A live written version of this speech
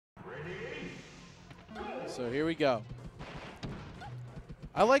So here we go.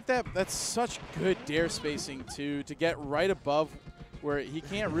 I like that. That's such good dare spacing, too, to get right above where he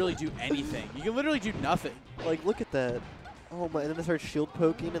can't really do anything. You can literally do nothing. Like, look at that. Oh, my. And then it starts shield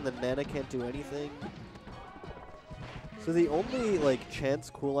poking, and then Nana can't do anything. So the only, like,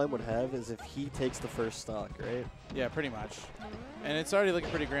 chance Coolime would have is if he takes the first stock, right? Yeah, pretty much. And it's already looking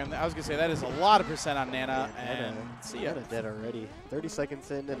pretty grim. I was going to say, that is a lot of percent on Nana. Yeah, and see ya. Nana dead already. 30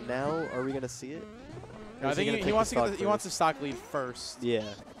 seconds in, and now are we going to see it? No, I think he wants to get he wants the stock lead first. Yeah.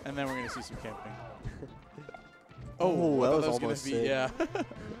 And then we're going to see some camping. Oh, that was gonna almost be, sick. yeah.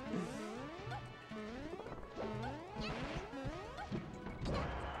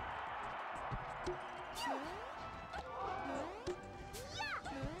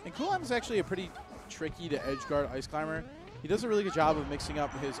 And Coolime is actually a pretty tricky to edge guard ice climber. He does a really good job of mixing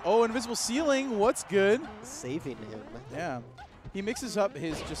up his invisible ceiling. What's good? Saving him. Yeah. He mixes up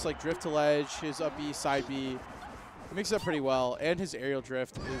his just like drift to ledge, his up B, side B. He mixes up pretty well, and his aerial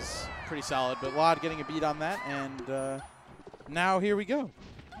drift is pretty solid. But Llod getting a beat on that, and now here we go.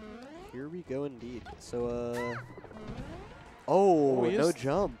 Here we go indeed. So, no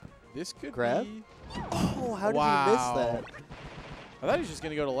jump. This could grab. be. Oh, how did he miss that? I thought he was just going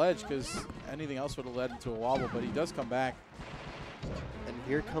to go to ledge because anything else would have led into a wobble, but he does come back. And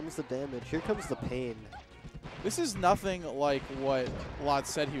here comes the damage. Here comes the pain. This is nothing like what Llod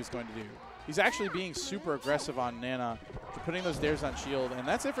said he was going to do. He's actually being super aggressive on Nana, putting those dares on shield, and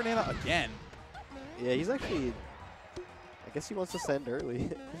that's it for Nana again. Yeah, he's actually, I guess he wants to send early.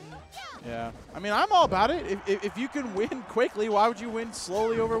 Yeah. I mean, I'm all about it. If you can win quickly, why would you win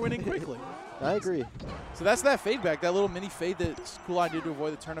slowly over winning quickly? I agree. So that's that fade back. That little mini fade that Coolime did to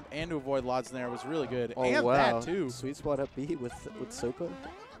avoid the turnip and to avoid Llod's Snare was really good. Oh, and wow. that, too. Sweet spot up B with Sopa.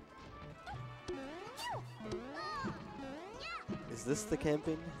 Is this the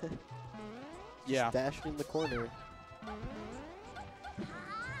camping? Yeah. Dashed in the corner.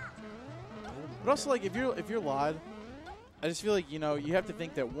 But also, like, if you're Llod, I just feel like, you know, you have to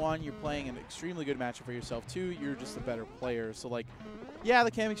think that, one, you're playing an extremely good matchup for yourself. Two, you're just a better player. So, like, yeah,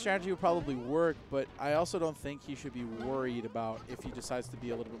 the camping strategy would probably work, but I also don't think he should be worried about if he decides to be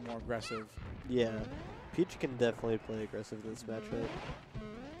a little bit more aggressive. Yeah. Peach can definitely play aggressive in this matchup.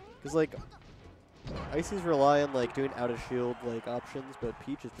 Because, like, Icy's rely on, like, doing out-of-shield, like, options, but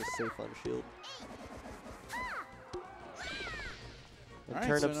Peach is just safe on shield. And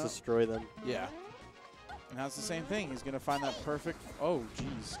turnips destroy them. Yeah. And now it's the same thing. He's going to find that perfect... Oh,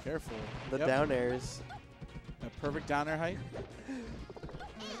 jeez. Careful. The down airs. That perfect down air height.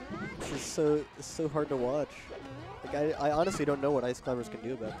 This is so hard to watch. Like, I honestly don't know what ice climbers can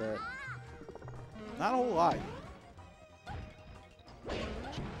do about that. Not a whole lot.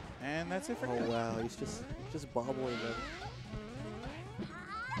 And that's it for Oh, wow. He's just bobbling them.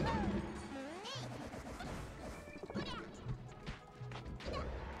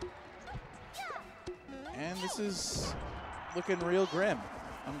 And this is looking real grim.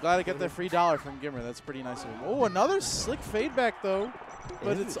 I'm glad I got that free $1 from Gimmer. That's pretty nice of him. Oh, another slick fade back, though.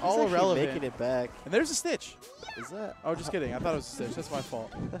 But it's all irrelevant. Making it back. And there's a Stitch. Is that? Oh, just kidding. I thought it was a Stitch. That's my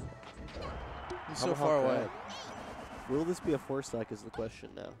fault. He's so Tomahawk far away. grab. Will this be a 4-stock is the question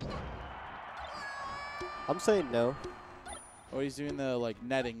now. I'm saying no. Oh, he's doing the, like,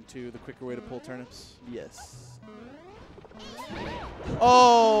 netting, too, the quicker way to pull turnips. Yes.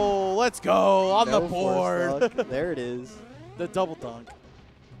 Oh, let's go on No the board. There it is. The double dunk.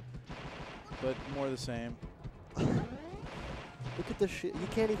 But more the same. Look at the shit. He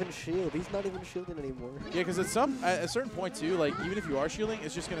can't even shield. He's not even shielding anymore. Yeah, because at a certain point, too, like, even if you are shielding,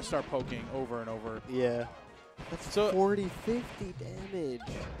 it's just going to start poking over and over. Yeah. That's So 40, 50 damage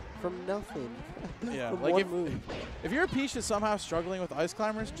from nothing. Yeah, from like one move. if you're a Peach that's somehow struggling with ice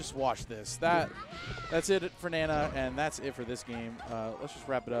climbers, just watch this. That's it for Nana, and that's it for this game. Let's just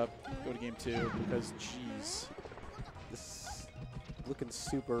wrap it up. Go to game 2 because, jeez. This is looking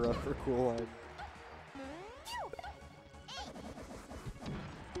super rough for Coolime.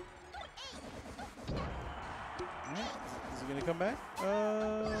 Is he going to come back?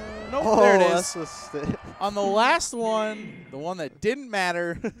 Nope, Oh, there it is. That's On the last one, the one that didn't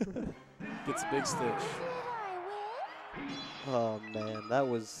matter, gets a big Stitch. Oh man, that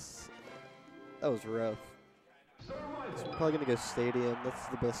was rough. It's probably gonna go Stadium. That's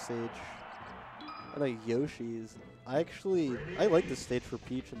the best stage. I know Yoshi's. I like the stage for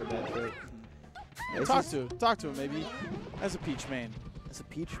Peach in the matchup. Yeah, talk to him maybe as a Peach main. As a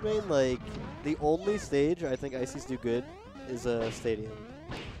Peach main, like the only stage I think Icy's do good is Stadium.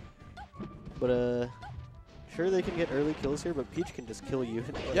 But sure they can get early kills here, but Peach can just kill you.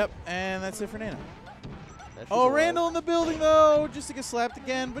 Yep, and that's it for Nana. she's Oh, alive. Randall in the building, though, just to get slapped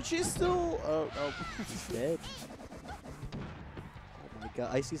again. But she's still... Oh. Dead. Oh, my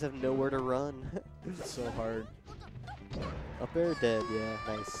God. Ices have nowhere to run. It's so hard. Up air, dead. Yeah,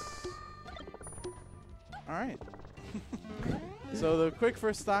 nice. All right. So the quick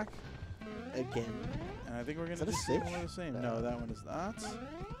first stock. Again. And I think we're going to Is that a just stitch? do more of the same. No. No, that one is not.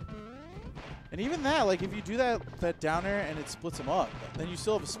 And even that, like, if you do that down air and it splits them up, then you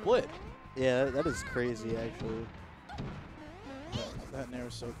still have a split. Yeah, that is crazy, actually. That nair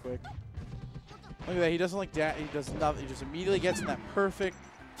is so quick. Look at that. He doesn't like that. He does nothing. He just immediately gets in that perfect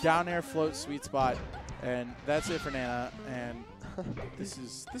down air float sweet spot. And that's it for Nana. And this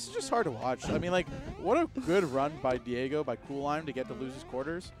is just hard to watch. I mean, like, what a good run by Diego, by Cool Lime to get to lose his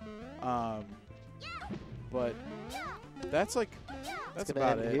quarters. But that's like, that's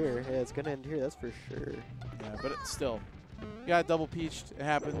about it. Here. Yeah, it's gonna end here. That's for sure. Yeah, but it's still, you got double peached. It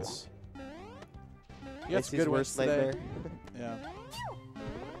happens. You got some good worst ones today. nightmare. Yeah.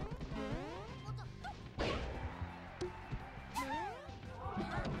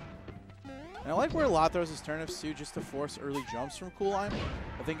 And I like where Llod throws his turnips too, just to force early jumps from Cool Lime.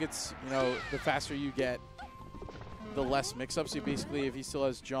 I think it's, you know, the faster you get, the less mix-ups. So basically, if he still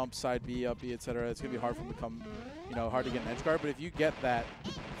has jump, side B, up B, etc., it's gonna be hard for him to come, you know, hard to get an edge guard. But if you get that,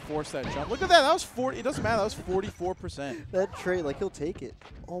 force that jump. Look at that. That was 40. It doesn't matter. That was 44%. That trait, like, he'll take it.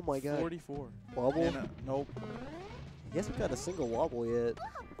 Oh my God. 44. Wobble. And, nope. He hasn't got a single wobble yet.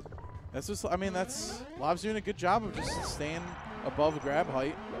 That's just. I mean, that's Lob's doing a good job of just staying above grab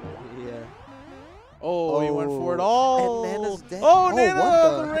height. Yeah. Oh, he went for it all. And Nana's dead. Oh, Oh, Nana,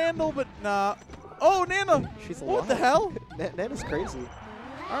 what the Randall, but nah. Oh, Nana. She's What alive. the hell? Nana's crazy.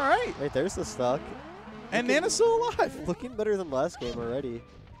 All right. Right, there's the stock. And Nana's still alive. Looking better than last game already.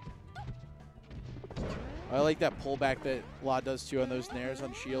 I like that pullback that Llod does too on those nairs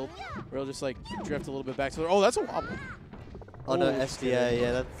on shield, where he'll just like drift a little bit back to the. Oh, that's a wobble. Oh no, Oh, SDI,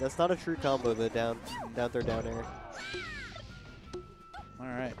 yeah, that's not a true combo, the down throw down air. All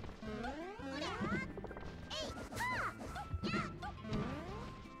right.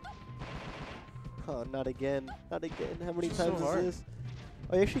 Oh, not again. Not again. How many It's so times hard. is this?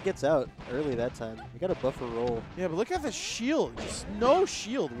 Oh, he actually gets out early that time. You got a buffer roll. Yeah, but look at the shield. Just no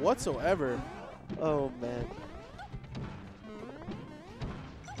shield whatsoever. Oh, man.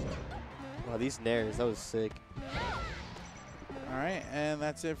 Wow, these nairs, that was sick. All right, and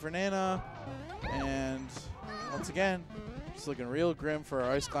that's it for Nana. And once again, just looking real grim for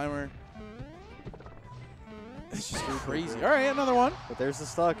our ice climber. It's just crazy. All right, another one. But there's the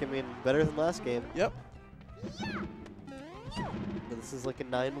stock. I mean, better than last game. Yep. But this is like a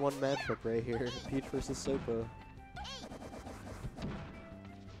 9-1 matchup right here. Peach versus Sopo.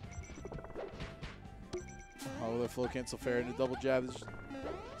 Oh, the flow cancel fair and a double jab. There's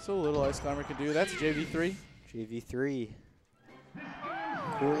so little ice climber can do. That's a JV3. JV3.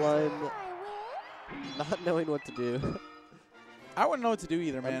 Cool Lime not knowing what to do. I wouldn't know what to do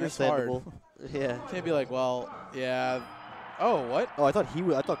either, man. It's hard. Understandable. Yeah. Can't be like, well, yeah. Oh, what? Oh, I thought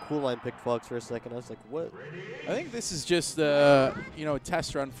Cool Lime picked Fox for a second. I was like, what? I think this is just you know, a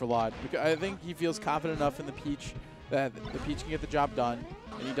test run for Llod. I think he feels confident enough in the Peach that the Peach can get the job done.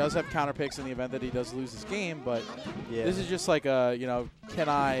 And he does have counter picks in the event that he does lose his game, but Yeah. this is just like a, you know, can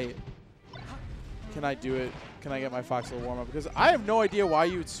I do it? Can I get my Fox a little warm up? Because I have no idea why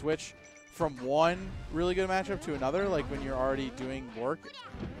you would switch from one really good matchup to another, like when you're already doing work.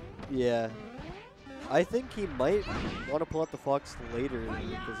 Yeah. I think he might want to pull out the Fox later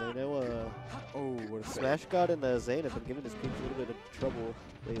because I know Oh, what a Smash God and Zane have been giving his Peach a little bit of trouble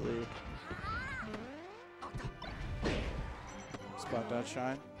lately. spot dot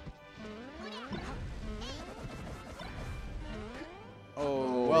shine.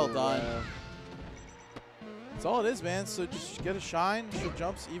 Oh, well done. That's all it is, man. So just get a shine. She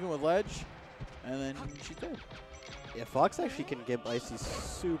jumps even with ledge, and then she's dead. Yeah, Fox actually can get Icy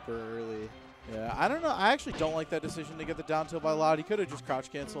super early. Yeah, I don't know. I actually don't like that decision to get the down tilt by Llod. He could have just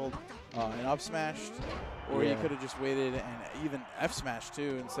crouch canceled and up smashed, or he Yeah. could have just waited and even F smashed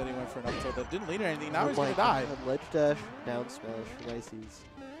too. Instead, he went for an up tilt that didn't lead to anything. Now Oh he's my gonna die. God, ledge dash, down smash from Icy's.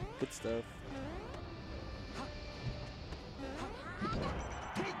 Good stuff.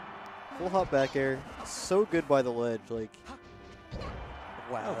 Full hop back air. So good by the ledge. Like,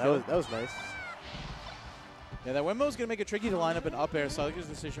 wow, that was nice. Yeah, that windmill is going to make it tricky to line up an up air, so I think it was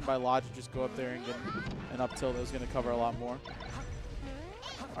a decision by Llod to just go up there and get an up tilt that was going to cover a lot more.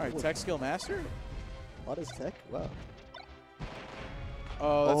 All right, tech skill master. What is tech? Wow.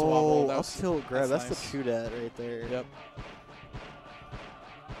 Oh, that's a wobble. That up was tilt grab. That's nice. the shoot at right there. Yep.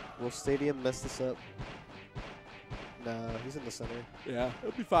 Will Stadium mess this up? Nah, he's in the center. Yeah,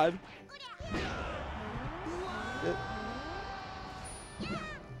 it'll be fine.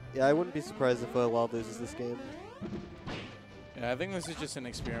 Yeah, I wouldn't be surprised if Llod loses this game. Yeah, I think this is just an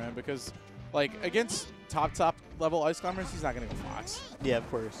experiment because, like, against top level ice climbers, he's not going to go Fox. Yeah,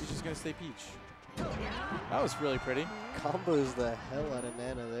 of course. He's just going to stay Peach. That was really pretty. Combos the hell out of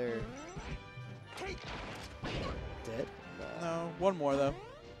Nana there. Dead? Nah. No, one more, though.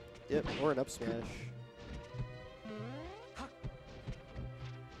 Yep, or an up smash.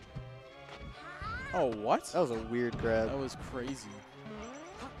 Oh, what? That was a weird grab. That was crazy.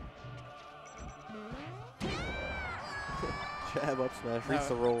 Jab up smash, reach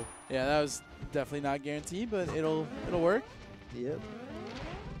the roll. Yeah, that was definitely not guaranteed, but it'll work. Yep.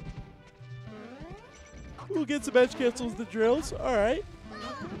 We'll get some edge cancels the drills. All right.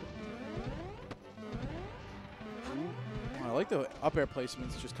 I like the up air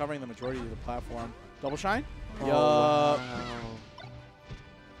placements, just covering the majority of the platform. Double shine? Oh, Yup. wow.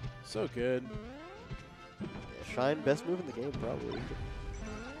 So good. Yeah, shine, best move in the game, probably.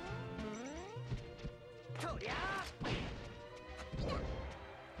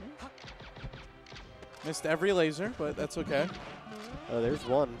 Missed every laser, but that's okay. Oh, there's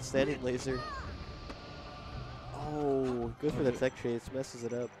one. Standing laser. Oh, goes for the tech chase. Messes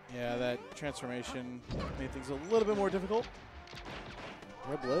it up. Yeah, that transformation made things a little bit more difficult.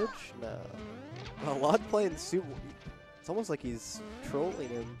 Red ledge? No. A lot playing super. It's almost like he's trolling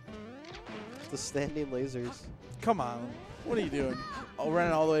him. The standing lasers. Come on. What are you doing? Oh,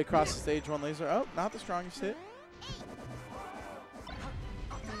 running all the way across the stage, one laser. Oh, not the strongest hit.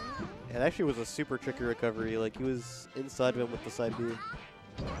 It actually was a super tricky recovery. Like, he was inside of him with the side B.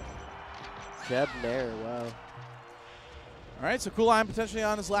 Jab nair, wow. All right, so Coolime potentially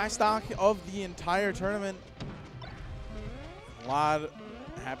on his last stock of the entire tournament. Llod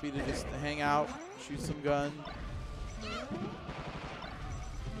happy to just hang out, shoot some gun.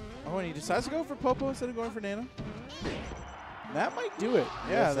 Oh, and he decides to go for Popo instead of going for Nana. That might do it.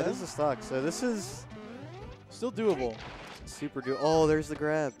 Yeah, yes, that is the stock. So this is still doable. Super doable. Oh, there's the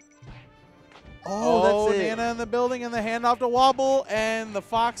grab. Oh, that's it. Nana in the building and the handoff to Wobble, and the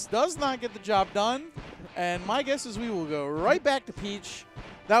Fox does not get the job done. And my guess is we will go right back to Peach.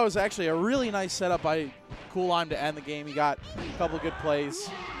 That was actually a really nice setup by Coolime to end the game. He got a couple of good plays.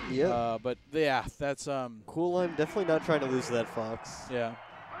 Yeah. But yeah, that's Coolime definitely not trying to lose that Fox. Yeah.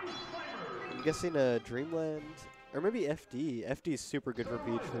 I'm guessing Dreamland or maybe FD. FD is super good for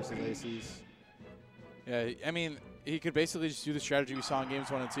Peach versus Ices. Yeah, I mean, he could basically just do the strategy we saw in games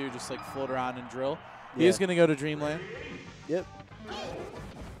 1 and 2, just like float around and drill. Yeah. He is going to go to Dreamland. Yep.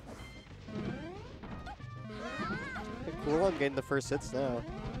 Coolime getting the first hits now.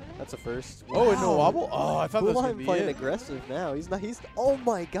 That's a first. Oh, wow. and no wobble? Oh, I thought that was going to Coolime be playing it. aggressive now. He's not. He's. Oh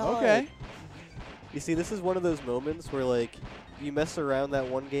my god. Okay. You see, this is one of those moments where like you mess around that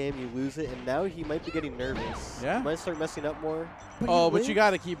one game, you lose it, and now he might be getting nervous. Yeah. He might start messing up more. But you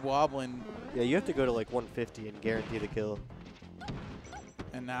got to keep wobbling. Yeah, you have to go to like 150 and guarantee the kill.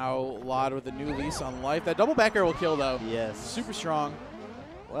 And now Llod with a new lease on life. That double back air will kill though. Yes. Super strong.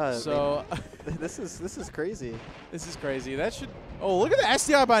 Wow. So this is crazy. This is crazy. That should. Oh, look at the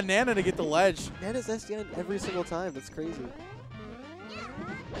SDI by Nana to get the ledge. Nana's SDI every single time. That's crazy.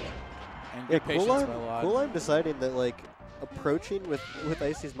 And good patience by Llod. Coolime deciding that like approaching with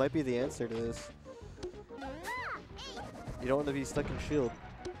Ices might be the answer to this. You don't want to be stuck in shield.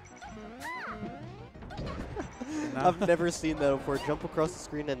 No. I've never seen that before. Jump across the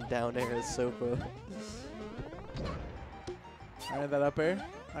screen and down air is Sopo. All right, that up air.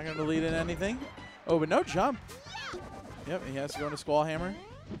 Not going to lead in anything. Oh, but no jump. Yep, he has to go into Squall Hammer.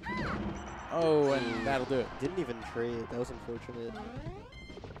 Oh, and that'll do it. Didn't even trade. That was unfortunate.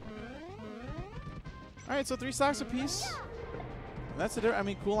 All right, so 3 stocks apiece. And that's the difference. I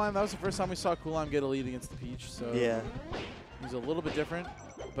mean, Coolime, that was the first time we saw Coolime get a lead against the Peach. So yeah. He's a little bit different,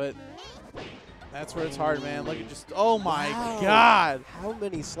 but that's where it's hard, man. Look at just, oh my Wow. God. How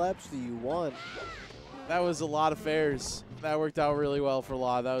many slaps do you want? That was a lot of fairs. That worked out really well for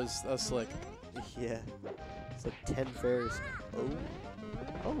Llod. That was slick. Yeah. It's like 10 fairs. Oh.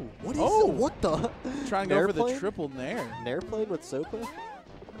 Oh, what is Oh. what the? Trying to go for the Nair plane? triple nair. Nair plane with Sopa?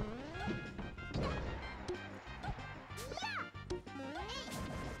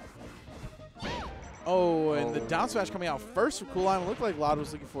 Oh, and the down smash coming out first from Coolime. Looked like Llod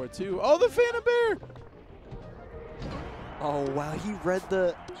was looking for it too. Oh, the Phantom Bear! Oh, wow. He read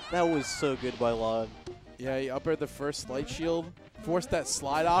the... That was so good by Llod. Yeah, he up aired the first light shield, forced that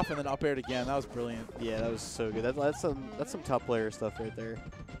slide off, and then up aired again. That was brilliant. Yeah, that was so good. That's some top player stuff right there.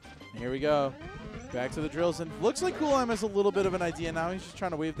 Here we go. Back to the drills. And looks like Coolime has a little bit of an idea now. He's just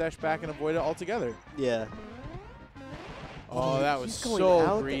trying to wave dash back and avoid it altogether. Yeah. Oh, that was He's going so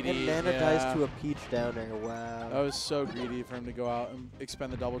out greedy. And Nana yeah. dies to a Peach down air. Wow. That was so greedy for him to go out and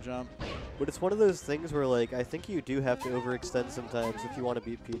expend the double jump. But it's one of those things where, like, I think you do have to overextend sometimes if you want to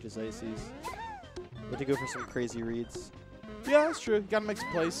beat Peach's Ices. You have to go for some crazy reads. Yeah, that's true. You got to make some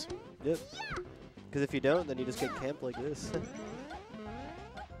plays. Yep. Because if you don't, then you just get camped like this.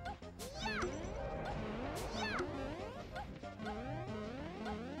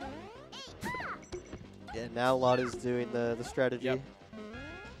 Yeah, now Llod is doing the strategy. Yep.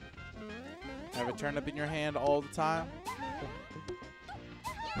 Have it turned up in your hand all the time.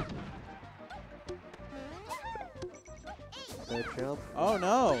 No jump. Oh,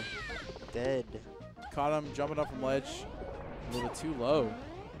 no. Dead. Caught him jumping up from ledge a little bit too low.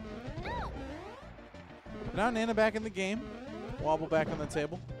 Now Nana back in the game. Wobble back on the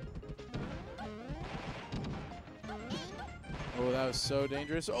table. Oh, that was so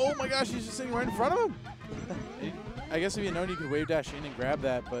dangerous. Oh, my gosh, he's just sitting right in front of him. I guess if you known, you could wave dash in and grab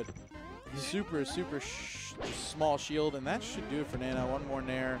that, but super, super small shield, and that should do it for Nana. One more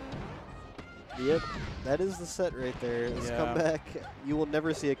nair. Yep, that is the set right there. This comeback, you will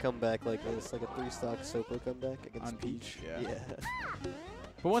never see a comeback like this, like a 3-stock Sopo comeback against On Peach. Yeah.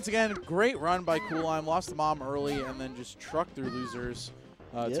 But once again, great run by Coolime. Lost the mom early and then just trucked through losers.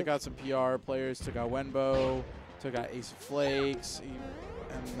 Took out some PR players, took out Wenbo, took out Ace of Flakes,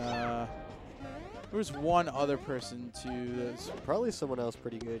 and there was one other person too. Probably someone else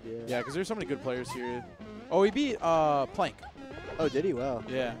pretty good, yeah. Yeah, because there's so many good players here. Oh, he beat Plank. Oh, did he? Wow.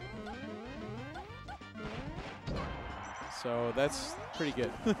 Yeah. So that's pretty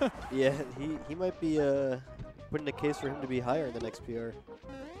good. Yeah, he might be putting a case for him to be higher in the next PR.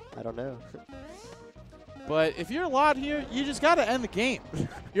 I don't know. But if you're Llod here, you just got to end the game.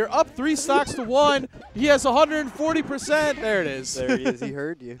 You're up 3 stocks to 1. He has 140%. There it is. There he is. He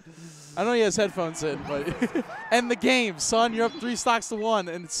heard you. I know he has headphones in, but end the game, son. You're up 3 stocks to 1,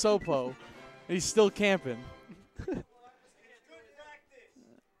 and it's Sopo. And he's still camping.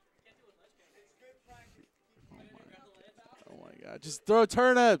 Just throw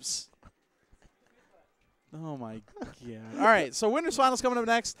turnips. Oh, my God. All right, so Winners Finals coming up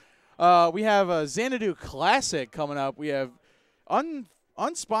next. We have a Xanadu Classic coming up. We have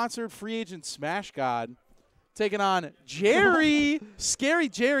unsponsored free agent Smash God taking on Jerry. Scary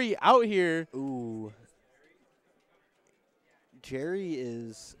Jerry out here. Ooh. Jerry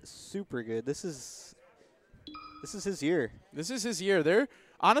is super good. This is his year. This is his year.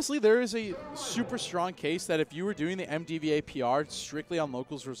 Honestly, there is a super strong case that if you were doing the MDVA PR strictly on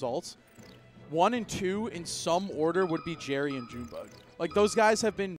locals results, 1 and 2 in some order would be Jerry and Junebug. Like, those guys have been